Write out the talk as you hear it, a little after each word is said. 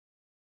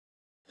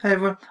Hey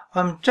everyone,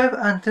 I'm Joe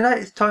and today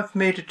it's time for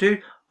me to do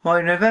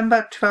my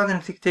November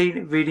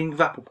 2016 reading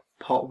wrap-up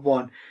part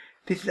 1.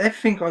 This is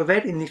everything I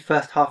read in the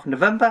first half of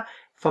November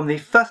from the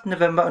 1st of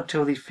November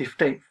until the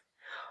 15th.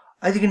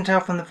 As you can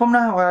tell from the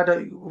thumbnail, I had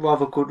a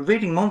rather good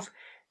reading month.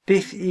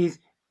 This is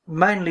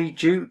mainly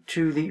due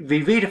to the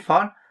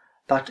rereadathon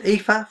that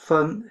Aoife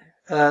from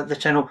the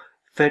channel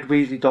Fred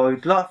Weasley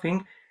Died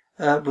Laughing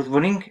was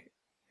running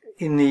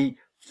in the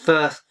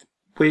first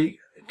week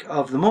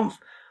of the month,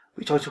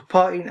 which I took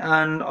part in,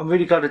 and I'm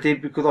really glad I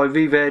did because I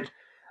reread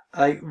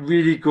a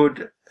really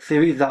good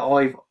series that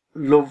I've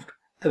loved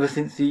ever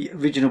since the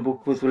original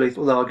book was released,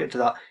 although I'll get to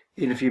that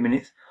in a few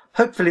minutes.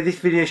 Hopefully this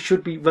video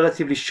should be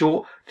relatively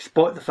short,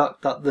 despite the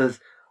fact that there's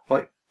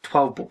like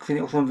 12 books in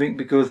it or something,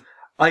 because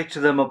 8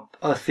 of them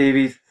are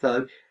series,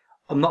 so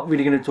I'm not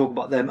really going to talk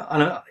about them,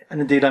 and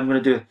indeed I'm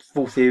going to do a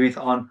full series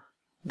on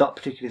that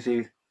particular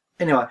series.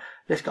 Anyway,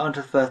 let's get on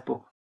to the first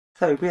book.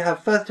 So we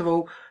have, first of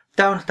all,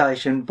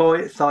 Downstation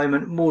by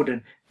Simon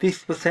Morden.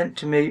 This was sent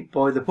to me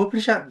by the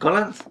publisher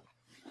Gollancz,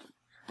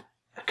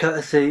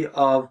 courtesy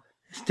of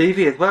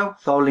Stevie as well,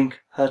 so I'll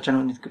link her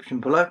channel in the description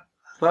below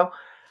as well.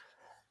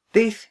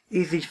 This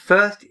is the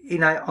first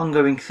in an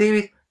ongoing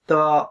series. There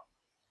are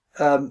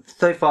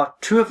so far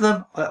 2 of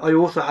them. I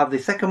also have the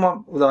second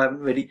one, although I haven't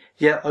read it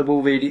yet. I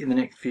will read it in the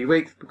next few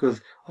weeks because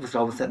obviously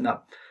I was sent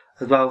that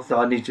as well, so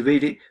I need to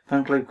read it,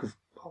 frankly, because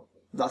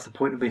that's the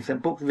point of being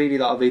sent books, really,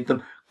 that I read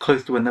them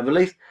close to when they're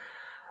released.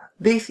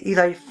 This is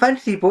a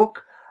fantasy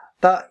book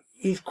that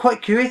is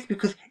quite curious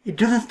because it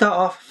doesn't start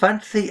off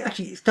fantasy.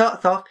 Actually, it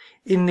starts off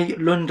in the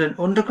London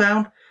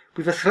Underground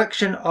with a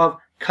selection of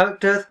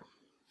characters,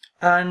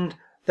 and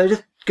they're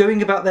just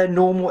going about their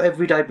normal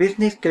everyday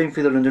business, going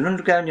through the London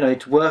Underground, you know,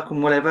 to work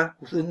and whatever.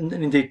 And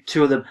indeed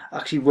 2 of them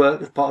actually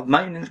work as part of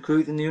maintenance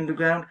crews in the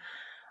Underground.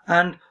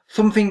 And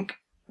something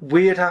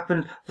weird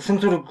happened. There's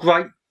some sort of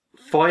great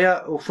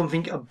fire or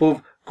something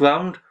above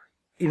ground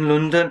in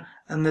London,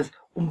 and there's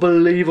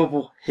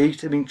unbelievable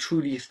heat. I mean,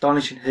 truly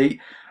astonishing heat.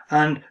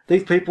 And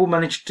these people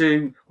managed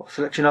to, a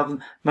selection of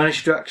them,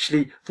 managed to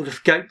actually sort of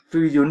escape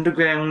through the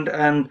underground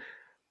and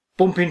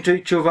bump into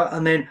each other,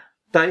 and then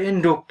they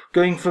end up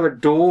going through a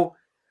door,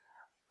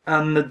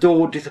 and the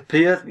door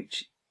disappears.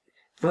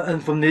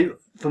 And from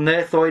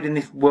their side in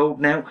this world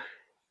now,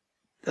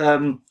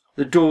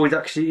 the door is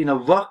actually in a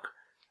rock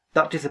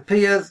that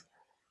disappears.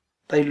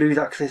 They lose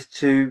access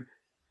to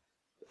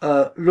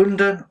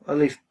London, at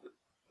least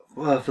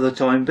for the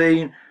time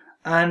being,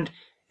 and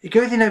it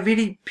goes in a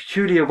really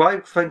peculiar way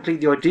because frankly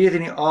the ideas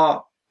in it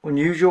are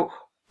unusual,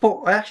 but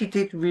I actually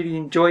did really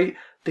enjoy it.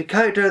 The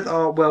characters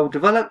are well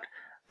developed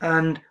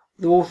and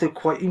they're also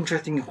quite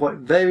interesting and quite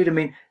varied. I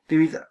mean, there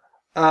is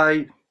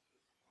the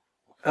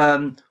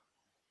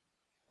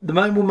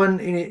main woman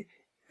in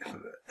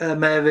it,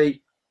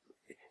 Mary,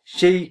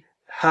 she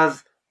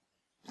has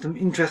some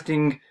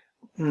interesting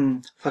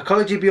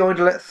psychology behind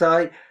her, let's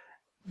say.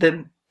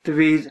 Then there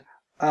is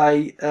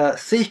a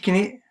Sikh in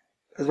it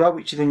as well,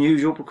 which is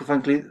unusual because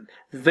frankly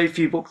there's very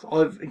few books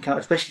I've encountered,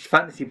 especially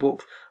fantasy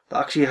books, that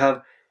actually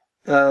have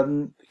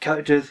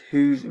characters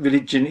whose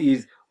religion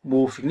is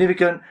more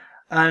significant,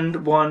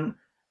 and one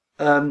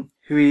who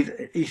is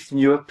Eastern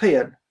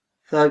European.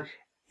 So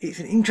it's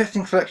an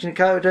interesting selection of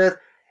characters.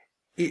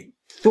 It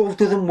sort of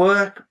doesn't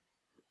work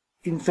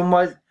in some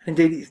ways,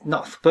 indeed it's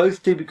not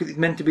supposed to, because it's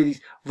meant to be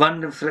this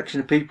random selection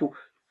of people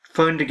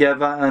thrown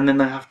together, and then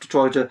they have to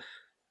try to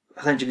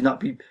essentially not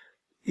be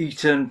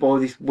eaten by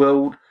this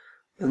world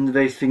and the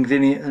various things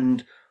in it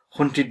and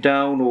hunted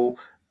down or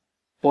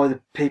by the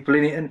people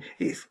in it, and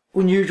it's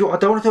unusual. I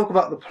don't want to talk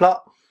about the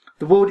plot.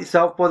 The world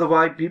itself, by the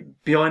way,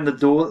 behind the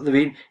door that they're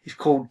in, is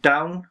called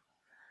Down,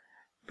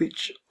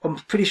 which I'm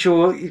pretty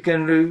sure is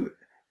going to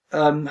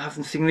have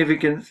some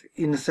significance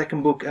in the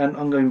second book and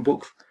ongoing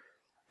books,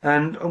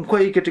 and I'm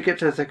quite eager to get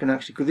to the second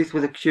actually, because this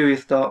was a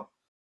curious start.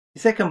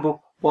 The second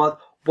book was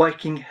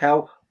Waking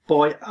Hell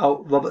by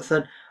Al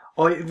Robertson.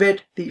 I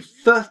read the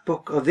first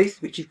book of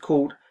this, which is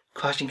called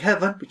Crashing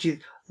Heaven, which is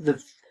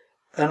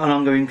an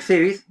ongoing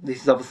series.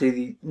 This is obviously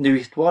the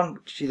newest one,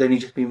 which has only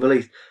just been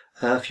released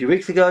a few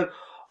weeks ago.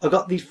 I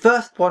got the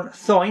first one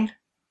signed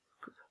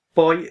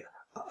by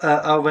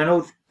Al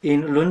Reynolds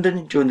in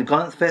London during the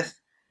Gollancz Fest,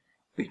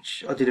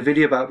 which I did a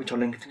video about, which I'll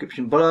link in the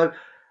description below.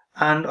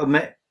 And I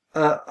met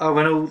Al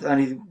Reynolds, and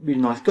he's a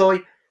really nice guy.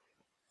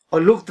 I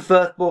loved the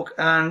first book,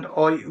 and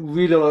I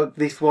really like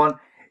this one.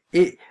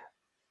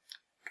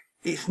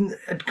 It's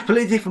a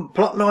completely different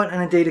plot line,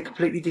 and indeed a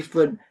completely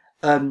different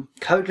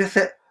character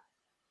set,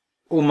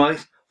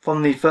 almost,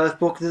 from the first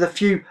book. There's a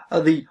few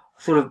of the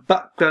sort of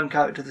background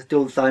characters are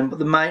still the same, but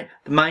the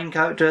main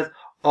characters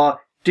are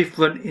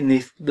different in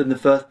this than the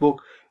first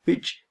book,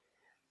 which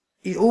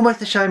is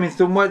almost a shame in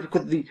some ways,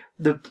 because the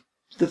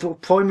sort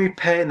of primary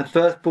pair in the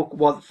first book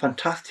was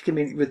fantastic. I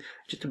mean, it was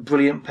just a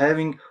brilliant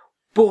pairing,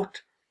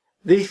 but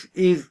this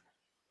is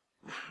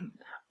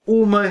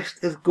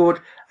almost as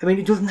good. I mean,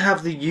 it doesn't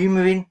have the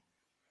humour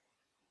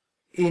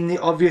in the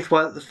obvious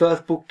way that the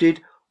first book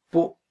did,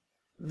 but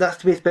that's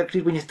to be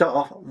expected when you start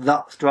off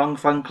that strong,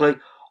 frankly.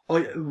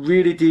 I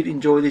really did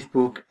enjoy this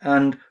book,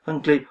 and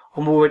frankly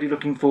I'm already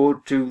looking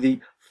forward to the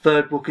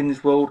third book in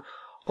this world.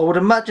 I would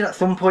imagine at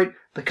some point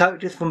the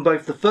characters from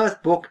both the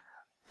first book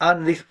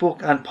and this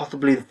book, and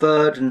possibly the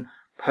third, and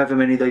however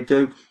many they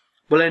do,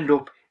 will end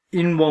up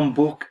in one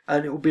book,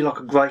 and it will be like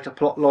a greater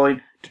plot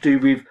line to do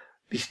with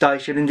the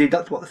station. Indeed,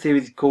 that's what the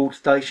series is called,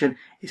 Station.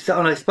 It's set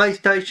on a space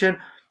station,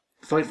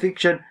 science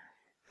fiction,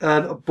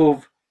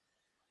 above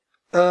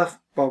Earth,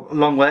 well, a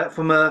long way out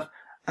from Earth,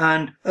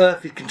 and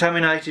Earth is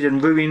contaminated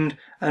and ruined,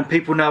 and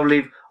people now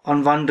live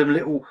on random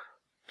little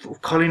sort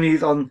of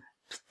colonies on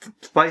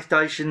space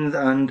stations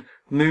and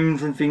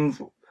moons and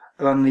things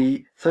around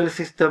the solar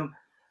system.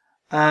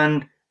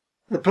 And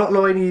the plot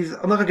line is,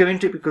 I'm not going to go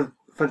into it because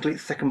frankly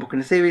it's the second book in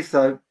the series,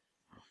 so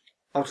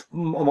I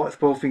might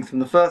spoil things from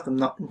the first, I'm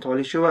not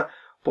entirely sure,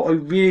 but I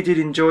really did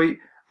enjoy it.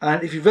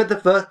 And if you've read the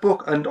first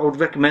book, and I would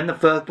recommend the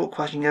first book,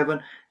 Crashing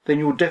Heaven, then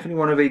you'll definitely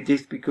want to read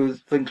this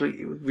because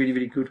frankly it was really,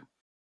 really good.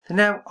 So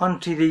now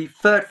on to the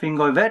third thing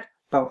I read,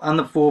 and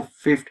the 4th,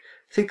 5th,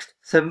 6th,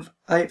 7th,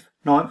 8th,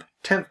 9th,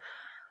 10th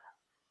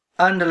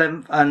and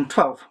 11th and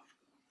 12th,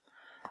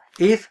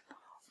 is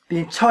the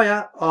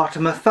entire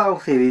Artemis Fowl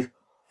series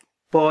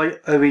by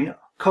Eoin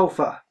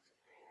Colfer.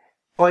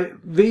 I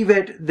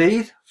reread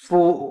these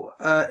for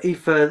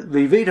Aoife's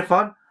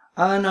rereadathon,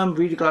 and I'm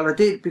really glad I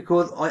did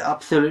because I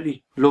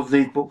absolutely love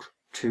these books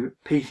to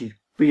pieces,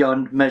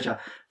 beyond measure.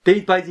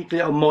 These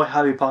basically are my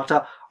Harry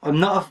Potter. I'm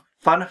not a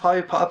fan of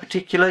Harry Potter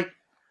particularly,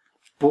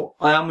 but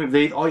I am with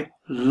these. I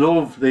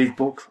love these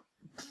books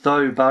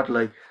so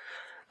badly.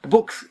 The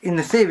books in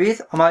the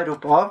series are made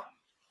up of,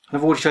 and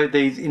I've already showed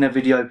these in a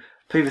video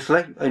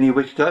previously, only a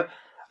week ago,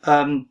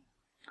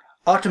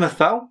 Artemis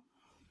Fowl,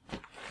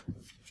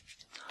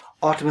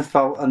 Artemis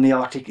Fowl and the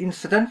Arctic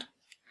Incident,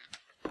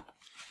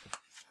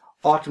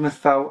 Artemis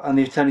Fowl and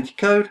the Eternity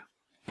Code,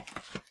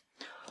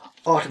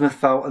 Artemis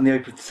Fowl and the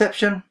Open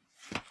Deception,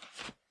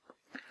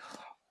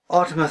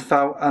 Artemis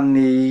Fowl and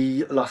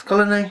the Lost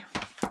Colony,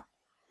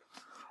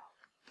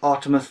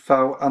 Artemis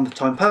Fowl and the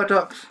Time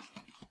Paradox,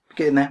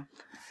 getting there,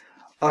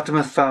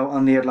 Artemis Fowl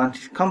and the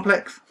Atlantis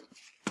Complex,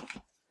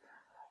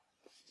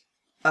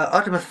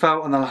 Artemis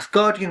Fowl and the Last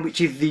Guardian,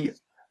 which is the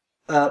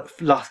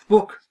last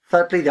book,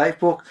 sadly, the 8th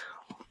book.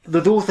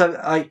 There's also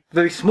a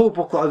very small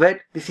book that I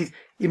read. This is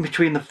in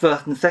between the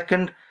first and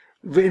second,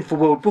 written for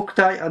World Book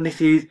Day, and this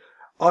is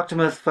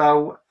Artemis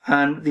Fowl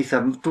and the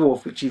 7th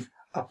Dwarf, which is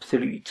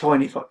absolutely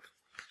tiny. It's like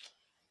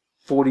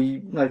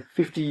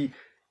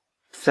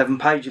 57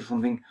 pages or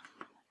something.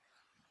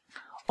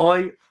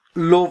 I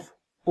love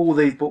all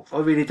these books, I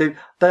really do.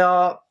 They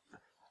are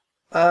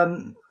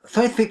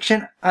science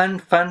fiction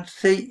and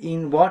fantasy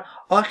in one.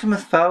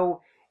 Artemis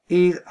Fowl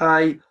is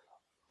a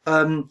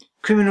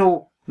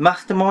criminal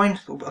mastermind,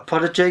 a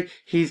prodigy.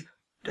 He's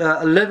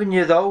 11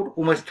 years old,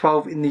 almost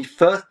 12 in the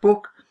first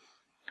book,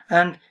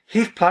 and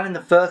his plan in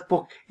the first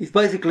book is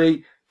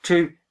basically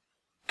to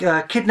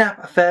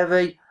kidnap a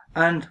fairy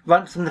and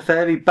ransom the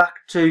fairy back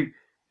to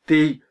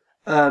the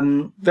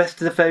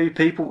rest of the fairy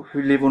people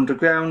who live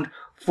underground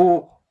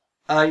for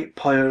a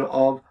pile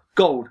of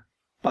gold,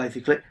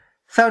 basically.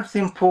 Sounds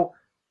simple,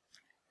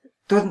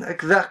 doesn't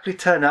exactly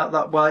turn out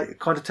that way. It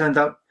kind of turns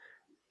out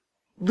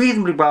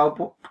reasonably well,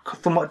 but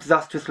somewhat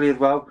disastrously as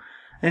well.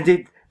 And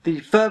indeed, the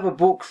further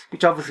books,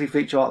 which obviously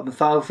feature Artemis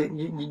Fowl,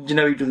 you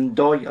know he doesn't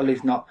die, at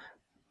least not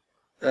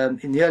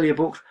in the earlier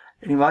books.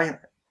 Anyway,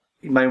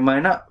 he may or may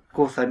not, of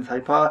course, same as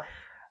Harry Potter.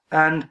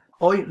 And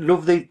I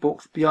love these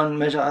books beyond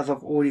measure, as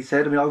I've already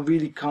said. I mean, I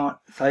really can't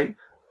say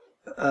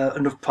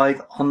enough praise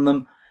on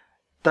them.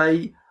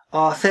 They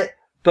are set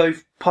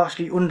both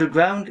partially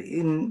underground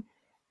in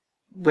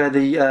where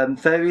the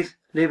fairies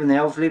live and the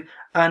elves live,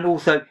 and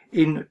also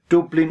in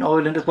Dublin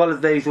Island, as well as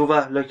various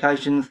other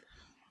locations.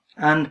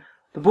 And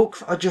the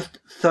books are just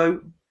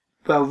so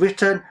well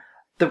written.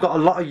 They've got a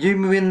lot of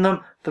humour in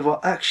them, they've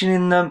got action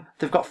in them,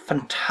 they've got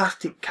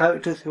fantastic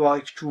characters who are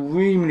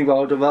extremely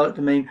well developed.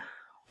 I mean,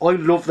 I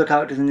love the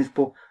characters in this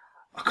book.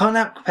 I can't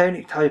help comparing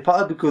it to Harry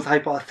Potter because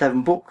Harry Potter's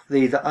 7 books,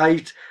 these are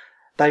 8.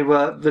 They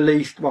were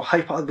released, well,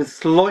 Harry Potter was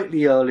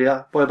slightly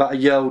earlier, by about a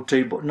year or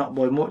two, but not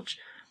by much.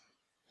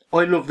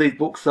 I love these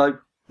books though.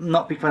 I'm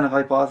not a big fan of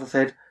Harry Potter, as I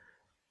said,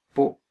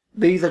 but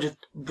these are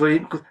just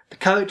brilliant because the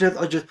characters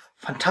are just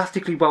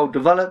fantastically well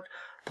developed.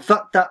 The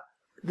fact that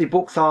the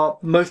books are,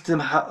 most of them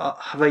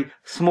have a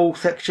small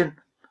section,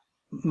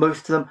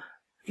 most of them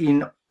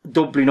in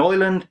Dublin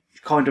Island, is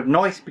kind of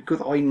nice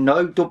because I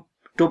know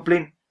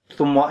Dublin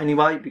somewhat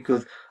anyway,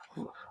 because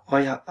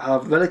I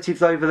have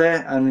relatives over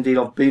there, and indeed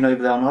I've been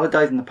over there on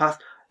holidays in the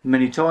past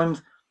many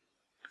times.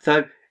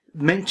 So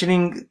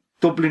mentioning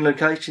Dublin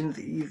locations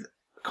is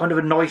kind of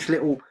a nice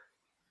little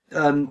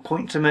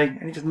point to me,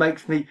 and it just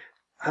makes me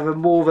have a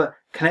more of a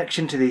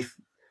connection to this,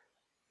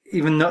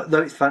 even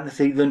though it's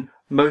fantasy, than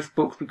most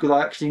books, because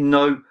I actually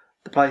know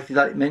the places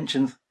that it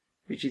mentions,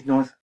 which is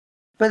nice.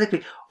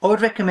 Basically, I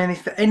would recommend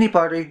this for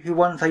anybody who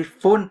wants a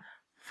fun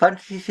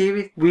fantasy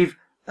series with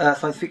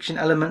science fiction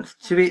elements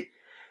to it,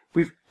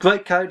 with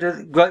great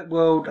characters, great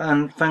world,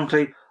 and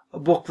frankly, a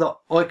book that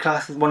I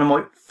class as one of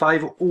my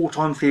favourite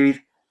all-time series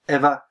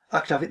ever.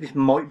 Actually, I think this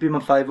might be my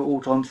favourite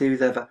all-time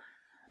series ever.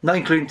 Not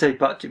including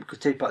Teapotchy, because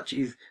Teapotchy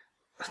is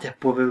a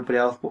step above everybody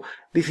else. But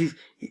this is,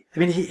 I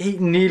mean, he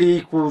nearly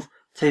equals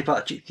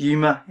Teapotchy's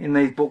humour in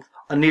these books.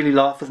 I nearly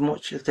laugh as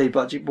much as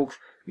Teapotchy books,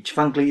 which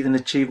frankly is an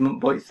achievement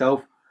by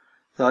itself.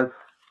 So,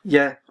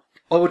 yeah,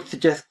 I would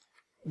suggest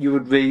you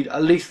would read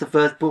at least the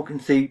first book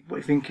and see what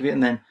you think of it,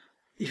 and then,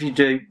 if you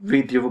do,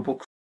 read the other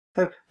books.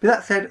 So, with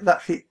that said,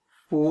 that's it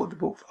for the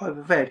books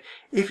I've read.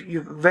 If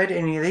you've read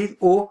any of these,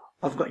 or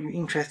I've got you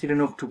interested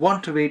enough to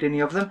want to read any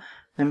of them,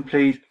 then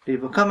please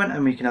leave a comment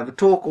and we can have a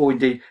talk, or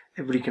indeed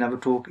everybody can have a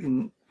talk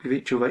with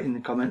each other in the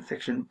comment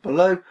section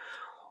below.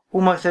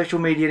 All my social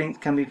media links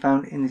can be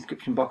found in the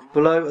description box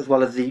below, as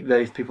well as the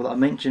various people that I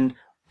mentioned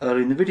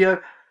earlier in the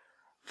video.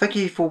 Thank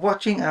you for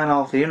watching, and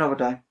I'll see you another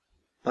day.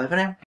 Bye for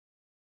now.